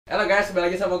Halo guys, kembali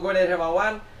lagi sama gue dari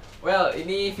Hermawan. Well,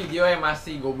 ini video yang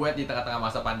masih gue buat di tengah-tengah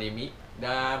masa pandemi.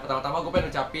 Dan pertama-tama gue pengen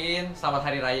ucapin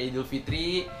selamat Hari Raya Idul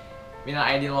Fitri, minal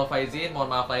aidin wal faizin, mohon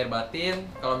maaf lahir batin.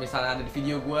 Kalau misalnya ada di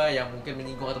video gue yang mungkin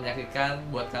menyinggung atau menyakitkan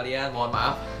buat kalian, mohon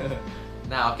maaf.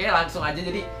 Nah oke, langsung aja.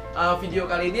 Jadi video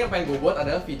kali ini yang pengen gue buat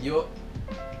adalah video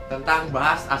tentang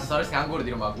bahas aksesoris nganggur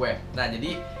di rumah gue. Nah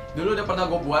jadi dulu udah pernah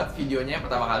gue buat videonya yang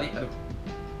pertama kali.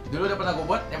 Dulu udah pernah gue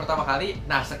buat yang pertama kali.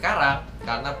 Nah sekarang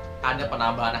karena ada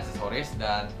penambahan aksesoris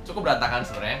dan cukup berantakan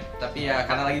sebenarnya, tapi ya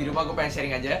karena lagi di rumah gue pengen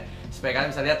sharing aja supaya kalian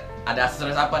bisa lihat ada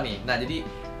aksesoris apa nih. Nah jadi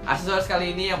aksesoris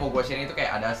kali ini yang mau gue sharing itu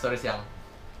kayak ada aksesoris yang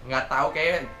nggak tahu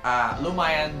kayak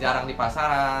lumayan jarang di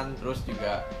pasaran. Terus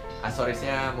juga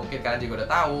aksesorisnya mungkin kalian juga udah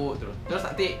tahu. Terus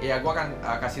nanti ya gue akan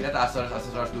kasih lihat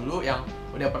aksesoris dulu yang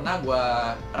udah pernah gue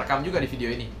rekam juga di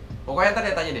video ini. Pokoknya ntar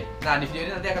lihat aja deh. Nah di video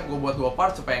ini nanti akan gue buat 2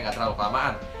 part supaya nggak terlalu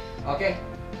kelamaan. Oke,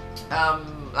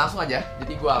 langsung aja.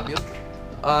 Jadi gue ambil.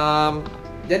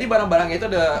 Jadi barang-barangnya itu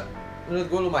udah menurut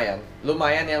gue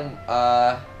lumayan yang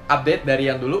update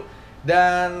dari yang dulu.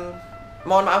 Dan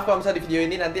mohon maaf kalau misalnya di video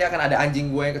ini nanti akan ada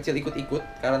anjing gue yang kecil ikut-ikut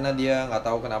karena dia nggak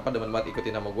tahu kenapa demen banget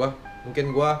ikutin sama gue.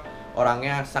 Mungkin gue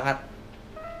orangnya sangat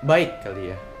baik kali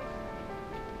ya.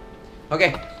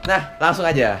 Oke, nah langsung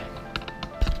aja.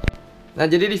 Nah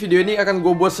jadi di video ini akan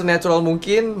gue buat senatural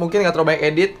mungkin nggak terlalu banyak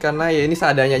edit karena ya ini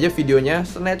seadanya aja videonya,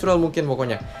 senatural mungkin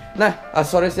pokoknya. Nah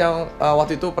aksesoris yang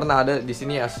waktu itu pernah ada di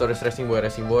sini aksesoris racing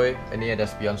boy. Ini ada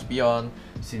spion.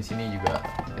 Sini juga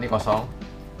ini kosong.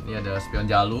 Ini ada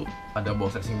spion jalu, ada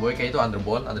box racing boy kayak itu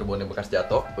underbone yang bekas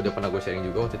jatuh. Udah pernah gue sharing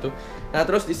juga waktu itu. Nah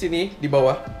terus di sini di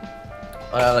bawah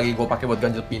lagi gue pakai buat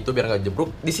ganjel pintu biar nggak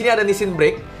jebruk. Di sini ada Nissin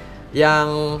brake.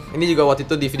 Yang ini juga waktu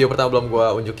itu di video pertama belum gue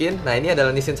unjukin. Nah ini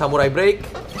adalah Nissin Samurai brake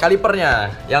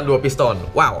kalipernya yang 2 piston.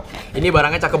 Wow, ini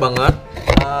barangnya cakep banget.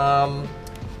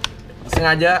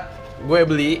 Sengaja gue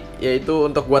beli yaitu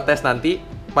untuk gue tes nanti.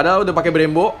 Padahal udah pakai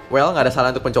Brembo. Well, nggak ada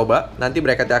salah untuk mencoba. Nanti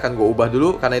bracketnya akan gue ubah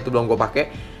dulu karena itu belum gue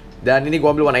pakai. Dan ini gue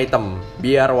ambil warna hitam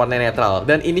biar warnanya netral.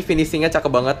 Dan ini finishingnya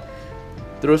cakep banget.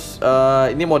 Terus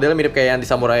ini modelnya mirip kayak yang di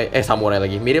Samurai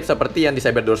lagi. Mirip seperti yang di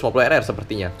Cyber 250RR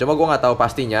sepertinya. Cuma gue nggak tahu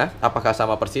pastinya apakah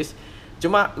sama persis.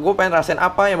 Cuma gue pengen rasain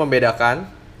apa yang membedakan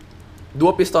 2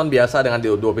 piston biasa dengan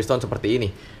 2 piston seperti ini.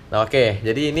 Nah oke,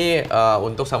 jadi ini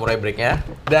untuk Samurai brake-nya.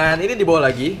 Dan ini dibawa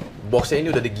lagi. Boxnya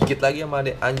ini udah digigit lagi sama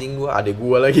anjing gue. Adek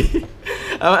gue lagi.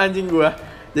 Sama anjing gue.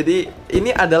 Jadi ini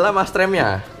adalah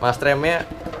mastremnya. Mastremnya,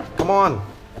 come on.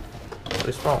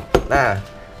 Respond. Nah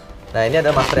ini ada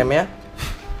mastremnya.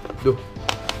 Duh,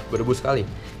 berdebu sekali.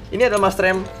 Ini adalah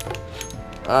mastrem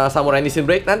Samurai Nissin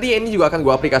brake. Nanti ini juga akan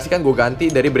gue aplikasikan, gue ganti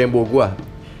dari Brembo gue.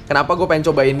 Kenapa gue pengen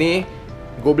coba ini?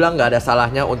 Gue bilang nggak ada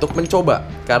salahnya untuk mencoba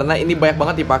karena ini banyak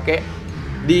banget dipakai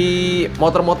di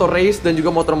motor-motor race dan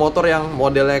juga motor-motor yang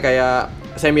modelnya kayak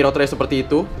semi road race seperti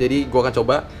itu. Jadi gue akan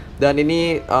coba. Dan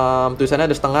ini tulisannya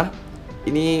ada setengah.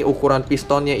 Ini ukuran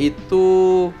pistonnya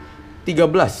itu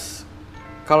 13.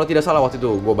 Kalau tidak salah waktu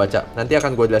itu gue baca. Nanti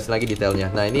akan gue jelasin lagi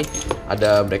detailnya. Nah ini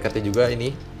ada bracketnya juga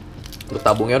ini. Untuk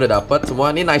tabungnya udah dapet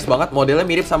semua. Ini nice banget. Modelnya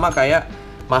mirip sama kayak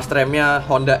mastremnya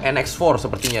Honda NX4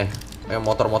 sepertinya. Kayak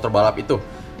motor-motor balap itu.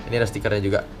 Ini ada stikernya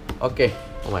juga. Oke.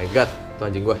 Oh my god, itu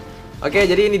anjing gue. Oke,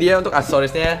 jadi ini dia untuk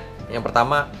aksesorisnya yang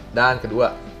pertama dan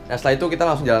kedua. Nah setelah itu kita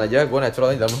langsung jalan aja. Gue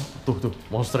natural di dalam. Tuh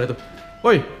monster itu.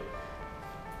 Woi,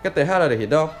 ketehar ada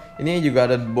hidau. Ini juga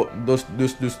ada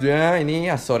dus-dusnya. Ini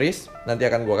aksesoris. Nanti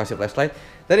akan gue kasih flashlight.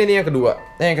 Dan ini yang kedua.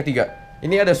 Yang ketiga.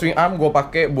 Ini ada swing arm gue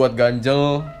pakai buat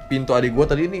ganjel pintu adik gue.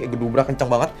 Tadi ini gedubrak kenceng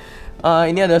banget.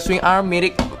 Ini ada swing arm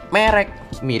merek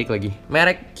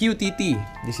QTT.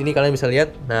 Di sini kalian bisa lihat.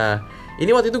 Nah,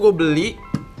 ini waktu itu gue beli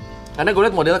karena gue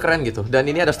lihat modelnya keren gitu. Dan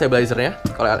ini ada stabilizernya.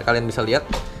 Kalau kalian bisa lihat.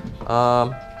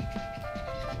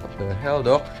 What the hell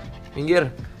dok? Minggir.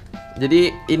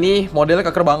 Jadi ini modelnya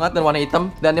keker banget dan warna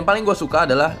hitam. Dan yang paling gue suka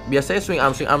adalah biasanya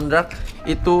swing arm drag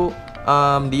itu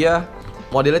dia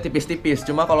modelnya tipis-tipis.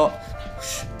 Cuma kalau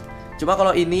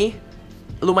ini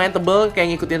lumayan tebel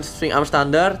kayak ngikutin swing arm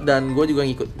standar. Dan gue juga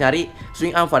nyari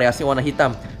swing arm variasi warna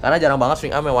hitam karena jarang banget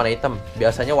swing arm yang warna hitam.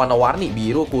 Biasanya warna-warni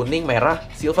biru, kuning, merah,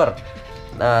 silver.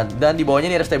 Nah dan di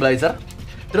bawahnya ini ada stabilizer.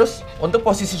 Terus untuk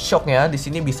posisi shocknya di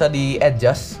sini bisa di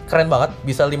adjust, keren banget.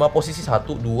 Bisa 5 posisi 1,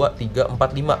 2, 3, 4,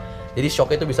 5. Jadi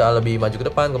shocknya itu bisa lebih maju ke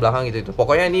depan, ke belakang gitu.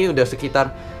 Pokoknya ini udah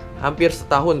sekitar hampir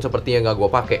setahun sepertinya nggak gue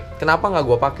pakai. Kenapa nggak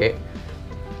gue pakai?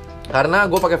 Karena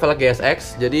gue pakai velg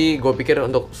GSX, jadi gue pikir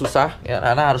untuk susah ya,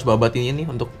 karena harus babatin ini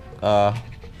untuk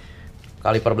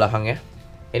kaliper belakangnya.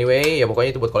 Anyway, ya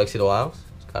pokoknya itu buat koleksi doang.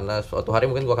 Karena suatu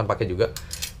hari mungkin gue akan pakai juga.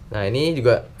 Nah ini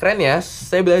juga keren ya.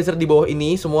 Stabilizer di bawah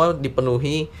ini semua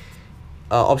dipenuhi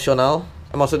opsional.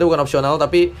 Maksudnya bukan opsional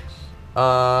tapi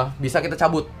bisa kita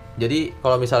cabut. Jadi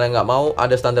kalau misalnya nggak mau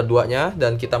ada standar 2-nya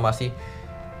dan kita masih,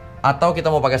 atau kita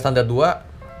mau pakai standar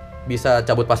 2, bisa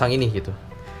cabut pasang ini gitu.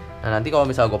 Nah nanti kalau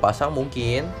misalnya gue pasang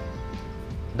mungkin,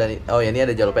 dan oh ya ini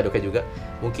ada jalur pedoknya juga,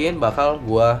 mungkin bakal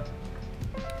gua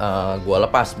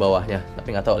lepas bawahnya,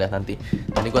 tapi nggak tahu, lihat nanti.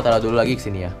 Ini gua taruh dulu lagi ke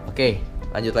sini ya. Oke,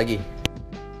 lanjut lagi.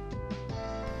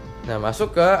 Nah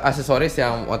masuk ke aksesoris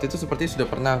yang waktu itu seperti sudah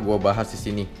pernah gua bahas di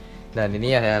sini. Dan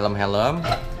ini ya helm-helm,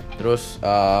 terus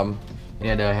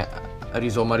ini ada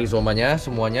rizoma-rizomanya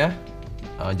semuanya,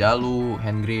 jalu,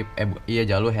 hand grip,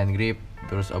 jalu, hand grip,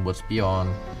 terus buat spion,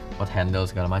 buat handle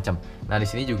segala macam. Nah di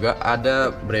sini juga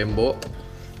ada Brembo.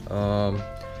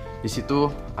 Di situ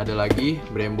ada lagi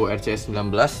Brembo RCS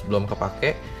 19 belum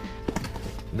kepake,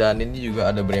 dan ini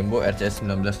juga ada Brembo RCS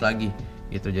 19 lagi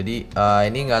gitu. Jadi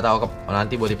ini nggak tahu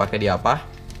nanti buat dipakai di apa,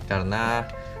 karena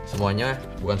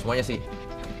bukan semuanya sih,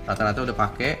 rata-rata udah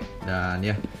pakai dan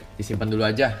ya disimpan dulu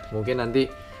aja, mungkin nanti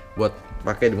buat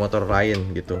pakai di motor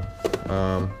lain gitu.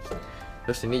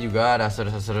 Terus ini juga ada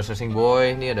aksesoris racing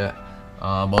boy. Ini ada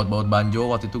baut-baut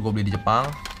banjo, waktu itu gue beli di Jepang.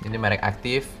 Ini merek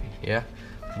aktif ya,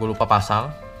 gue lupa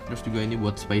pasang. Terus juga ini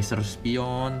buat spacer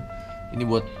spion, ini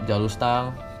buat jalur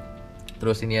stang.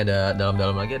 Terus ini ada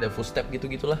dalam-dalam lagi ada full step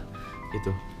gitu-gitulah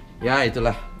gitu. Ya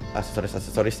itulah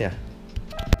aksesorisnya.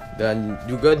 Dan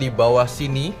juga di bawah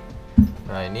sini,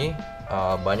 nah ini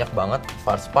banyak banget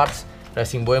parts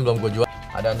racing boy yang belum gue jual.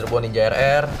 Ada underbone Ninja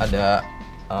RR, ada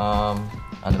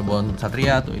underbone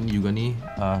Satria tuh. Ini juga nih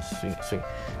swing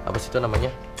apa sih itu namanya,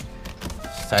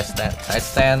 side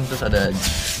stand. Terus ada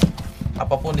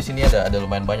apapun di sini, ada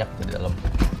lumayan banyak di dalam,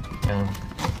 yang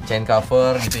chain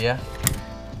cover gitu ya,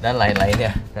 dan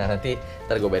lain-lainnya. Nah nanti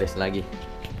ntar gue beresin lagi.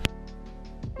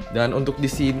 Dan untuk di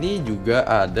sini juga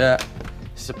ada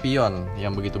spion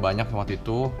yang begitu banyak waktu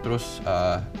itu. Terus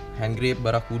hand grip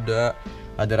Barakuda,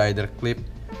 ada rider clip,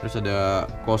 terus ada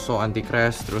koso anti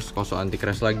crash, terus koso anti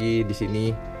crash lagi di sini.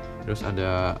 Terus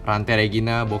ada rantai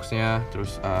Regina boxnya,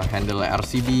 terus handle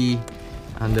RCB.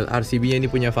 Handle RCB ini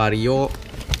punya Vario.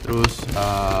 Terus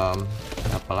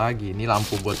apa lagi? Ini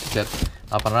lampu buat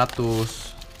Z800.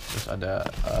 Terus ada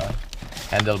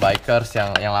handle bikers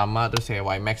yang lama, terus ya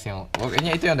YMAX yang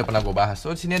kayaknya itu yang udah pernah gue bahas.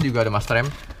 So di sini juga ada mas rem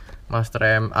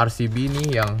RCB nih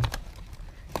yang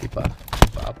tipe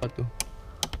apa tuh?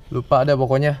 Lupa, ada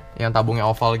pokoknya yang tabungnya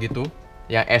oval gitu,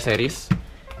 yang E series.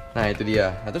 Nah itu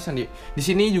dia. Nah terus di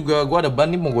sini juga gue ada ban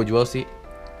nih mau gue jual sih.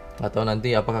 Atau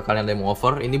nanti apakah kalian ada yang mau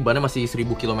offer? Ini bannya masih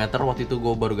 1000 km. Waktu itu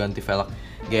gue baru ganti velg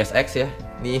GSX ya.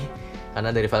 Nih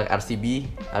karena dari velg RCB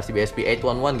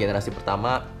SP811 generasi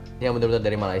pertama. Ini yang benar-benar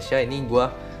dari Malaysia. Ini gue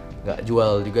nggak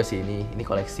jual juga sih. Ini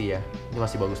koleksi ya. Ini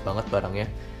masih bagus banget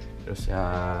barangnya. Terus ya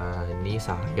ini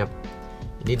sayap.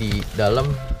 Ini di dalam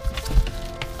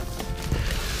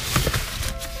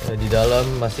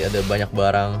masih ada banyak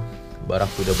barang,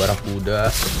 barakuda.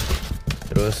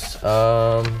 Terus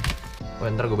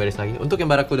ntar gue beres lagi. Untuk yang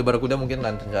barakuda mungkin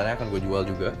nanti rencananya akan gue jual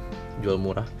juga, jual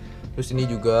murah. Terus ini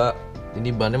juga, ini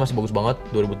bannya masih bagus banget,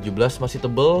 2017, masih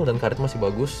tebel dan karetnya masih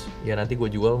bagus. Ya nanti gue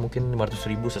jual mungkin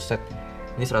 500.000 seset.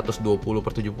 Ini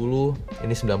 120/70,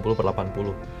 ini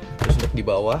 90/80. Terus untuk di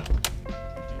bawah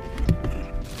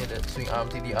ini ada swing arm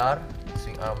TDR,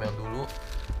 swing arm yang dulu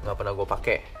nggak pernah gue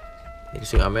pakai. Jadi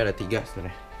swing armnya ada 3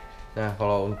 sebenarnya. Nah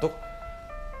kalau untuk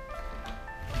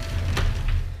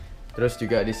terus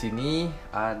juga di sini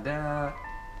ada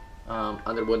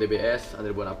underbone DBS,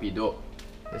 underbone Apido.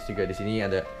 Terus juga di sini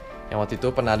ada yang waktu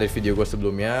itu pernah ada di video gue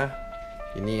sebelumnya.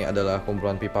 Ini adalah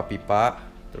kumpulan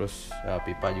pipa-pipa. Terus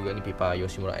pipa juga nih, pipa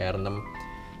Yoshimura R6,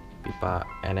 pipa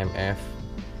NMF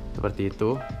seperti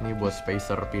itu. Ini buat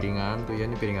spacer piringan tuh ya,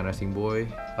 ini piringan racing boy,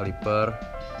 kaliper,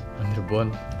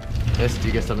 underbone. Terus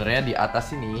juga sebenarnya di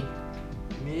atas ini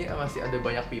masih ada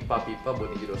banyak pipa-pipa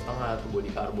buat hijau setengah atau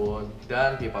body carbon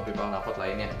dan pipa-pipa knalpot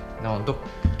lainnya. Nah untuk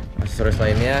aksesoris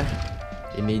lainnya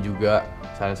ini juga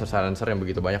silencer yang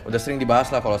begitu banyak. Udah sering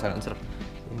dibahas lah kalau silencer.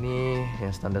 Ini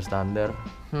yang standar.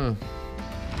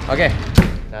 Oke.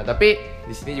 Nah tapi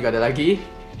di sini juga ada lagi.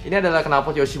 Ini adalah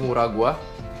knalpot Yoshimura gua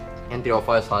yang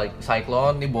Trioval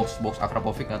Cyclone. Ini box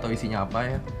Akrapovic, nggak tahu isinya apa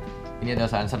ya. Ini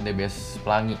ada silencer DBS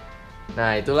pelangi.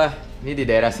 Nah itulah, ini di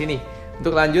daerah sini.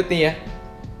 Untuk lanjut nih ya,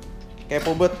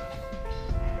 kepo bet.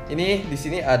 Ini di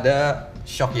sini ada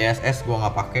shock YSS gua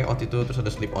nggak pakai waktu itu. Terus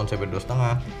ada slip on saber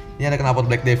 2,5. Ini ada knalpot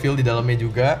Black Devil di dalamnya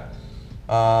juga.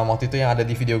 Waktu itu yang ada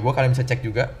di video gua, kalian bisa cek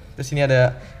juga. Terus ini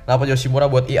ada knalpot Yoshimura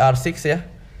buat ER6 ya.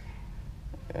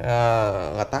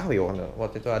 Nggak tahu ya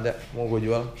waktu itu ada, mau gue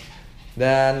jual.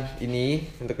 Dan ini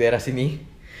untuk daerah sini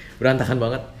berantakan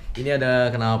banget. Ini ada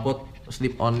knalpot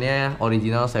slip onnya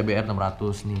original CBR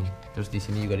 600 nih. Terus di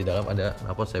sini juga di dalam ada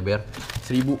knalpot CBR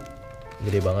 1000.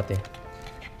 Gede banget ya.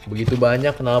 Begitu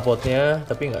banyak knalpotnya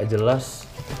tapi nggak jelas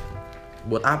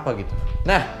buat apa gitu.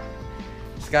 Nah,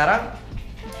 sekarang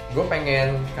gue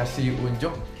pengen kasih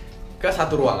unjuk ke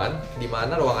satu ruangan,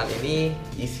 dimana ruangan ini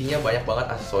isinya banyak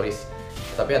banget aksesoris.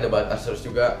 Tapi ada banget aksesoris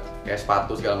juga kayak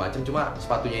sepatu segala macam. Cuma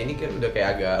sepatunya ini udah kayak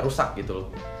agak rusak gitu loh.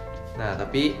 Nah,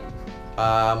 tapi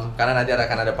karena nanti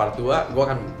akan ada part 2, gue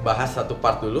akan bahas satu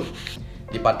part dulu.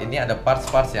 Di part ini ada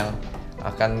parts-parts yang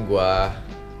akan gue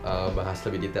bahas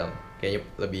lebih detail. Kayaknya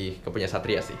lebih ke punya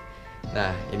Satria sih.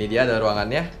 Nah, ini dia ada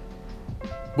ruangannya.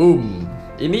 Boom.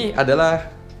 Ini adalah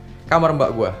kamar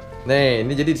mbak gue. Nih,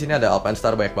 ini jadi di sini ada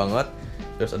Alpenstar banyak banget.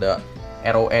 Terus ada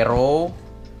arrow,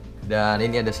 dan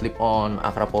ini ada slip on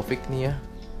Akrapovic nih ya.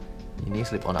 Ini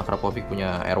slip on Akrapovic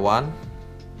punya R1.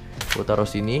 Gue taruh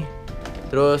sini.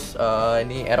 Terus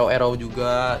ini arrow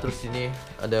juga. Terus ini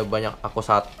ada banyak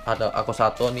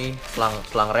Akosato nih,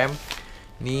 selang rem.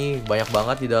 Ini banyak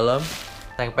banget di dalam.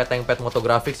 Tank-pad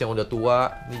motografix yang udah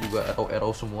tua. Ini juga arrow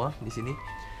semua di sini.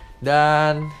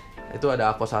 Dan itu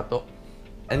ada Akosato.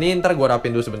 Ini ntar gue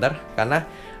rapin dulu sebentar karena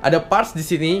ada parts di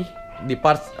sini di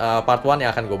part 1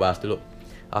 yang akan gue bahas dulu.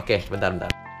 Oke,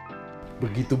 bentar.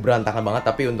 Begitu berantakan banget,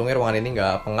 tapi untungnya ruangan ini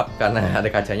nggak pengap karena ada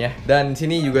kacanya. Dan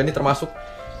sini juga ini termasuk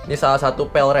ini salah satu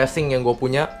pel racing yang gue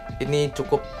punya. Ini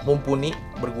cukup mumpuni,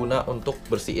 berguna untuk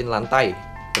bersihin lantai.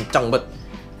 Kencang banget,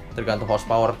 tergantung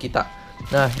horsepower kita.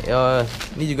 Nah,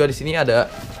 ini juga di sini ada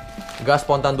gas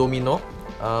spontan domino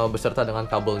beserta dengan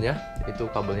kabelnya. Itu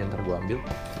kabelnya ntar gue ambil.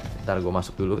 Ntar gue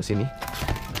masuk dulu ke sini.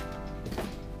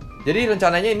 Jadi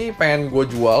rencananya ini pengen gue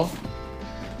jual.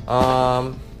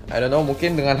 I don't know,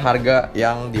 mungkin dengan harga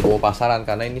yang di bawah pasaran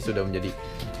karena ini sudah menjadi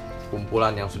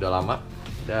kumpulan yang sudah lama.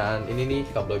 Dan ini nih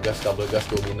kabel gas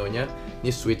dominonya.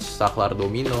 Ini switch saklar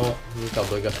domino. Ini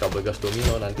kabel gas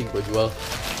domino. Nanti gue jual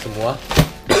semua.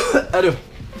 Aduh.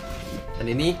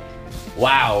 Dan ini,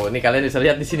 wow, ini kalian bisa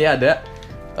lihat di sini ada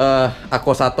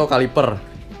Akosato kaliper.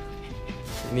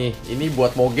 Ini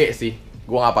buat moge sih.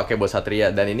 Gue nggak pakai buat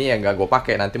Satria. Dan ini yang nggak gue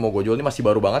pakai. Nanti mau gue jual, ini masih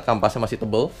baru banget, kampasnya masih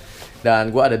tebel.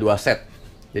 Dan gue ada 2 set.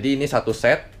 Jadi ini 1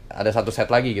 set, ada 1 set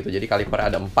lagi gitu. Jadi kaliper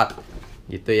ada 4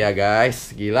 gitu ya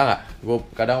guys. Gila nggak? Gue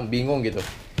kadang bingung gitu.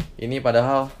 Ini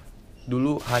padahal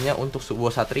dulu hanya untuk sebuah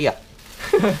Satria.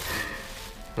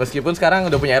 Meskipun sekarang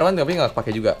udah punya R1 tapi nggak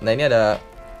pakai juga. Nah, ini ada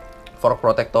fork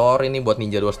protector, ini buat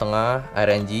Ninja 2,5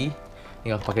 RNG. Ini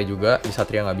nggak pakai juga, di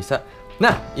Satria nggak bisa.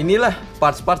 Nah, inilah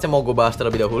parts-parts yang mau gue bahas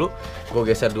terlebih dahulu. Gue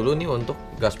geser dulu nih untuk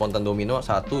gas spontan domino.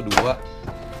 1, 2,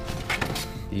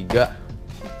 3.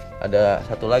 Ada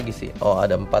 1 lagi sih. Oh,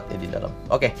 ada 4 ya di dalam.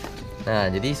 Oke. Nah,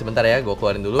 jadi sebentar ya, gue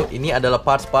keluarin dulu. Ini adalah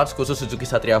parts-parts khusus Suzuki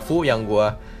Satria Fu yang gue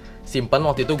simpan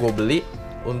waktu itu, gue beli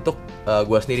untuk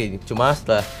gue sendiri. Cuma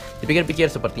setelah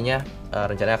dipikir-pikir sepertinya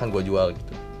rencananya akan gue jual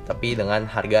gitu. Tapi dengan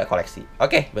harga koleksi.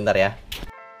 Oke, bentar ya.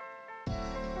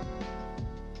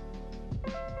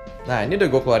 Nah, ini udah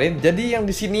gue keluarin. Jadi yang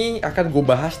di sini akan gue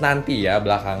bahas nanti ya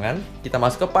belakangan. Kita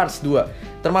masuk ke parts 2,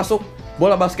 termasuk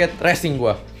bola basket racing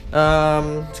gue.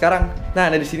 Sekarang, nah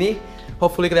ada di sini.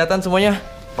 Hopefully kelihatan semuanya.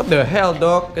 What the hell,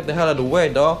 dog? Get the hell out of the way,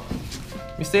 dog.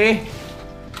 Mesti.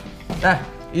 Nah,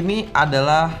 ini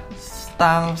adalah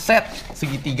stang set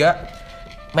segitiga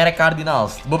merek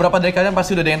Cardinals. Beberapa dari kalian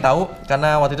pasti udah ada yang tahu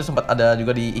karena waktu itu sempat ada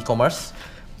juga di e-commerce.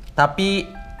 Tapi,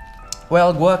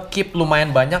 well, gue keep lumayan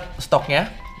banyak stoknya.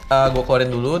 Gue keluarin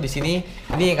dulu di sini.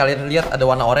 Ini yang kalian lihat ada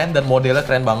warna oranye dan modelnya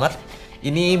keren banget.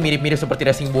 Ini mirip-mirip seperti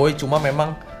Racing Boy, cuma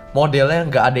memang modelnya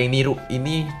nggak ada yang niru.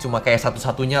 Ini cuma kayak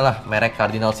satu-satunya lah merek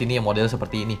Cardinals ini yang modelnya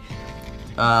seperti ini.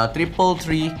 Triple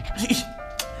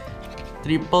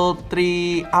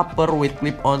three upper with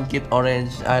clip-on kit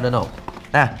orange. I don't know.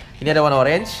 Nah, ini ada warna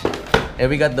orange.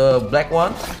 And we got the black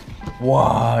one.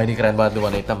 Wah, ini keren banget tuh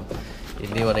warna hitam.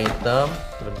 Ini warna hitam.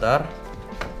 Sebentar.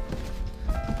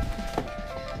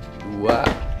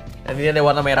 2. Dan ini ada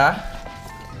warna merah.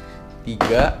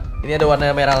 3. Ini ada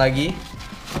warna merah lagi.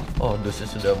 Oh, dusnya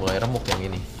sudah mulai remuk yang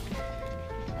ini.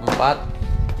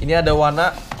 4. Ini ada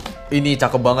warna, ini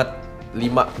cakep banget.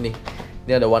 5 nih.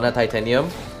 Ini ada warna titanium.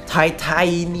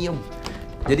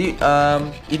 Jadi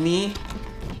ini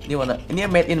warna, ini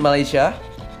made in Malaysia.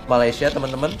 Malaysia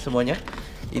teman-teman semuanya.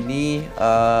 Ini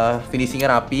finishingnya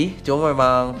rapi. Cuma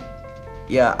memang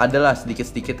ya adalah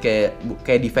sedikit-sedikit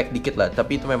kayak defect dikit lah.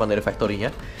 Tapi itu memang dari factory-nya.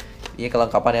 Ini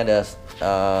kelengkapannya ada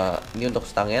ini untuk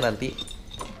stangnya nanti.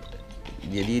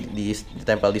 Jadi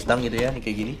ditempel di stang gitu ya,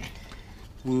 kayak gini.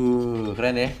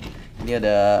 Keren ya. Ini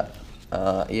ada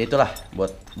ya itulah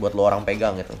buat lo orang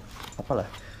pegang gitu. Apalah.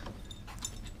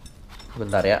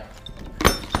 Bentar ya.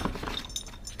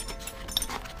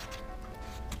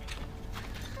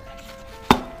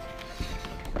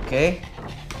 Oke.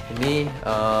 Ini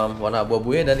warna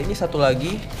abu-abunya, dan ini satu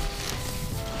lagi.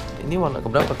 Ini warna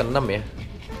keberapa? Ke-6 ya.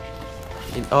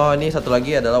 Oh, ini satu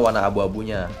lagi adalah warna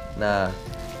abu-abunya. Nah,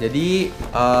 jadi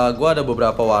gue ada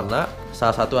beberapa warna.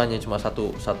 Salah satu hanya cuma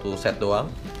satu set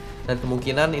doang. Dan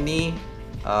kemungkinan ini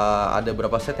ada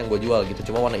beberapa set yang gue jual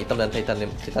gitu. Cuma warna hitam dan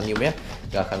titaniumnya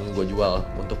gak akan gue jual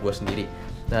untuk gue sendiri.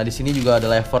 Nah, di sini juga ada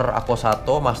lever Ako 1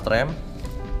 mas rem.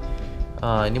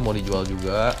 Ini mau dijual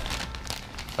juga,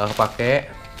 gak kepake.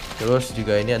 Terus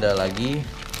juga ini ada lagi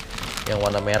yang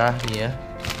warna merah nih ya,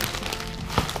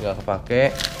 nggak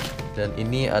kepake. Dan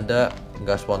ini ada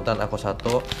gas spontan Ako 1,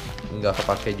 nggak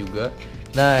kepake juga.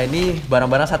 Nah, ini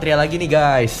barang-barang Satria lagi nih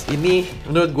guys. Ini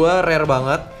menurut gue rare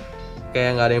banget,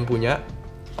 kayak nggak ada yang punya.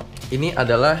 Ini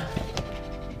adalah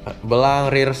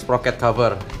belang rear sprocket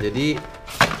cover. Jadi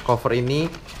cover ini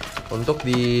untuk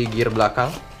di gear belakang,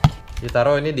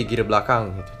 ditaruh ini di gear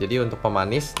belakang gitu. Jadi untuk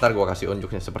pemanis, ntar gue kasih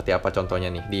unjuknya seperti apa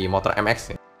contohnya nih di motor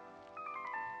MX.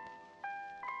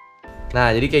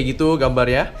 Nah, jadi kayak gitu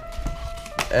gambarnya.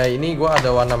 Ini gue ada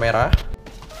warna merah.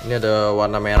 Ini ada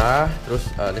warna merah, terus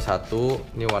ini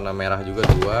 1, ini warna merah juga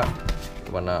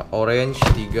 2, warna orange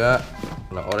 3,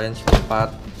 warna orange 4,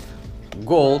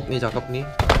 gold, ini cakep nih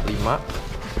 5,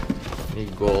 ini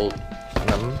gold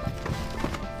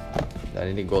 6,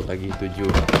 dan ini gold lagi 7.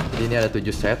 Jadi ini ada 7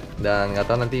 set, dan nggak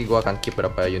tahu nanti gue akan keep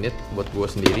berapa unit buat gue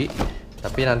sendiri.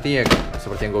 Tapi nanti ya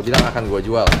seperti yang gue bilang akan gue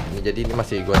jual. Jadi ini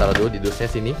masih gue taruh dulu di dusnya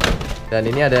sini. Dan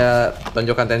ini ada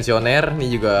tonjokan tensioner,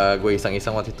 ini juga gue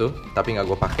iseng-iseng waktu itu, tapi nggak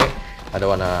gue pakai. Ada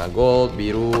warna gold,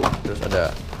 biru, terus ada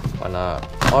warna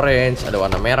orange, ada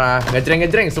warna merah,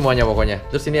 ngejreng-ngejreng semuanya pokoknya.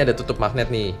 Terus ini ada tutup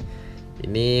magnet nih.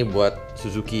 Ini buat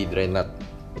Suzuki drain nut.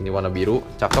 Ini warna biru,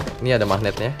 cakep. Ini ada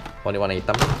magnetnya, warna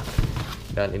hitam.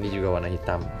 Dan ini juga warna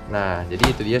hitam. Nah, jadi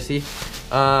itu dia sih.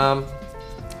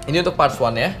 Ini untuk parts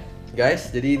 1 ya,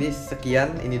 guys. Jadi ini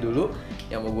sekian, ini dulu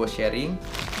yang mau gue sharing.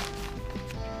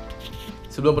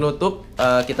 Sebelum penutup,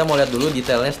 kita mau lihat dulu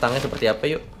detailnya stangnya seperti apa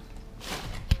yuk.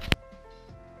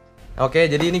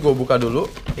 Oke, jadi ini gue buka dulu.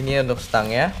 Ini untuk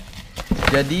stangnya.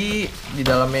 Jadi di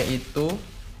dalamnya itu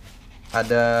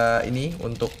ada ini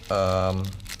untuk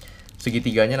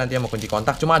segitiganya nanti yang mau kunci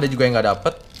kontak. Cuma ada juga yang nggak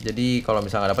dapet. Jadi kalau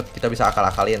misalnya nggak dapet, kita bisa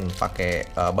akal-akalin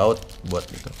pakai baut buat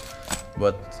gitu.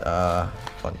 Buat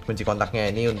kunci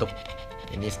kontaknya ini untuk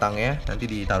ini stangnya nanti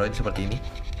ditaruhin seperti ini.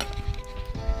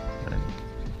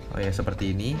 Oh ya,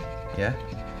 seperti ini ya.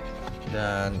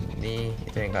 Dan ini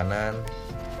itu yang kanan.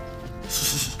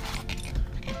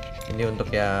 Ini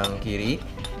untuk yang kiri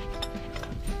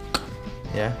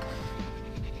ya.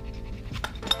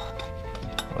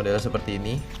 Modelnya seperti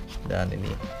ini, dan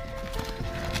ini.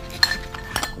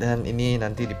 Dan ini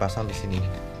nanti dipasang di sini.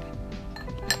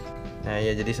 Nah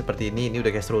ya, jadi seperti ini udah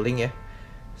kayak seruling ya.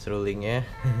 Serulingnya.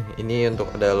 Ini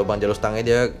untuk ada lubang jalur stangnya,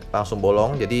 dia langsung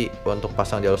bolong. Jadi untuk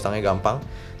pasang jalur stangnya gampang.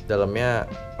 Dalamnya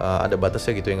ada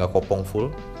batasnya gitu ya, nggak kopong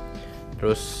full.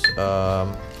 Terus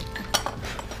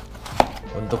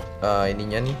untuk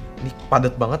ininya nih, ini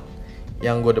padat banget.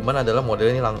 Yang gue demen adalah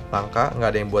modelnya ini langka, nggak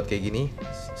ada yang buat kayak gini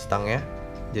stangnya.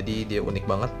 Jadi dia unik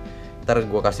banget. Ntar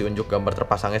gue kasih unjuk gambar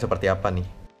terpasangnya seperti apa nih.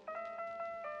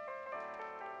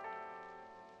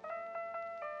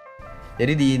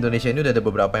 Jadi di Indonesia ini udah ada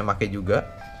beberapa yang pakai juga.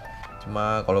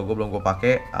 Cuma kalau gue belum gue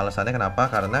pakai, alasannya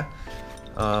kenapa? Karena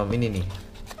ini nih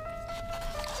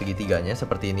segitiganya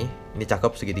seperti ini. Ini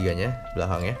cakep segitiganya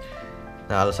belakangnya.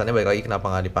 Nah, alasannya balik lagi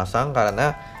kenapa nggak dipasang,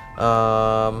 karena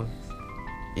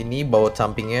ini baut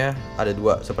sampingnya ada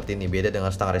 2 seperti ini, beda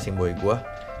dengan stang racing boy gua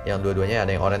yang dua-duanya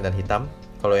ada yang oranye dan hitam.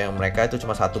 Kalau yang mereka itu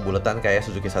cuma 1 buletan kayak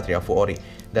Suzuki Satria Fuori,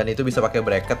 dan itu bisa pakai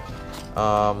bracket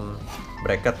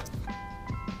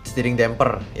steering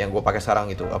damper yang gue pakai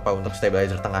sekarang gitu, apa untuk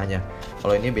stabilizer tengahnya.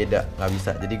 Kalau ini beda, nggak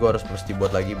bisa. Jadi gue harus mesti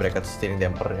buat lagi bracket steering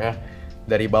dampernya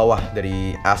dari bawah,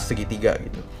 dari as segitiga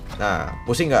gitu. Nah,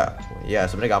 pusing nggak? Ya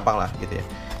sebenarnya gampang lah gitu ya.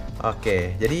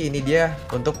 Oke, jadi ini dia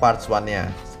untuk parts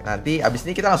 1-nya. Nanti abis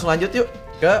ini kita langsung lanjut yuk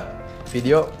ke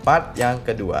video part yang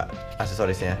kedua,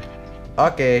 aksesorisnya.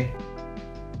 Oke.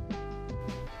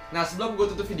 Nah, sebelum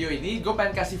gue tutup video ini, gue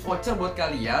pengen kasih voucher buat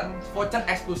kalian. Voucher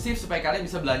eksklusif supaya kalian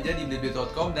bisa belanja di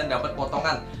BLIOTO.com dan dapat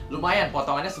potongan. Lumayan,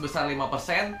 potongannya sebesar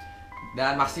 5%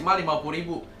 dan maksimal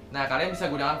 50.000. Nah, kalian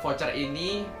bisa gunakan voucher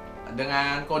ini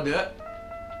dengan kode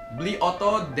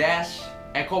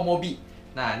BLIOTO-ECOMOBI.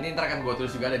 Nah, ini ntar akan gue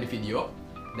tulis juga ada di video.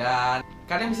 Dan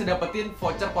kalian bisa dapetin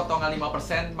voucher potongan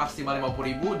 5% maksimal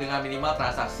 50.000 dengan minimal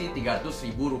transaksi Rp300.000.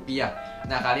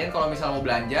 Nah, kalian kalau misalnya mau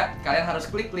belanja, kalian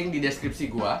harus klik link di deskripsi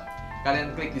gua.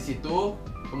 Kalian klik di situ,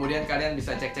 kemudian kalian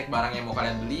bisa cek-cek barang yang mau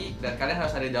kalian beli, dan kalian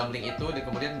harus ada di dalam link itu, dan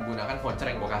kemudian menggunakan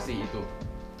voucher yang gua kasih itu.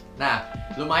 Nah,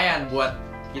 lumayan buat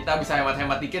kita bisa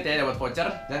hemat-hemat dikit ya dapat voucher.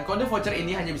 Dan kode voucher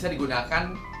ini hanya bisa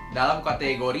digunakan dalam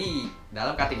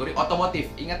kategori otomotif.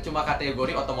 Ingat, cuma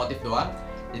kategori otomotif doang.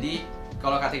 Jadi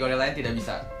kalau kategori lain tidak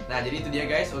bisa. Nah, jadi itu dia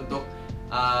guys untuk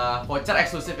voucher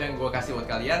eksklusif yang gue kasih buat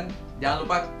kalian. Jangan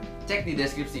lupa cek di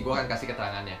deskripsi, gue akan kasih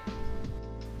keterangannya.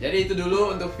 Jadi itu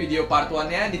dulu untuk video part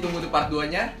 1-nya, ditunggu untuk part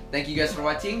 2-nya. Thank you guys for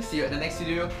watching, see you at the next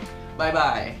video. Bye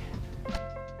bye.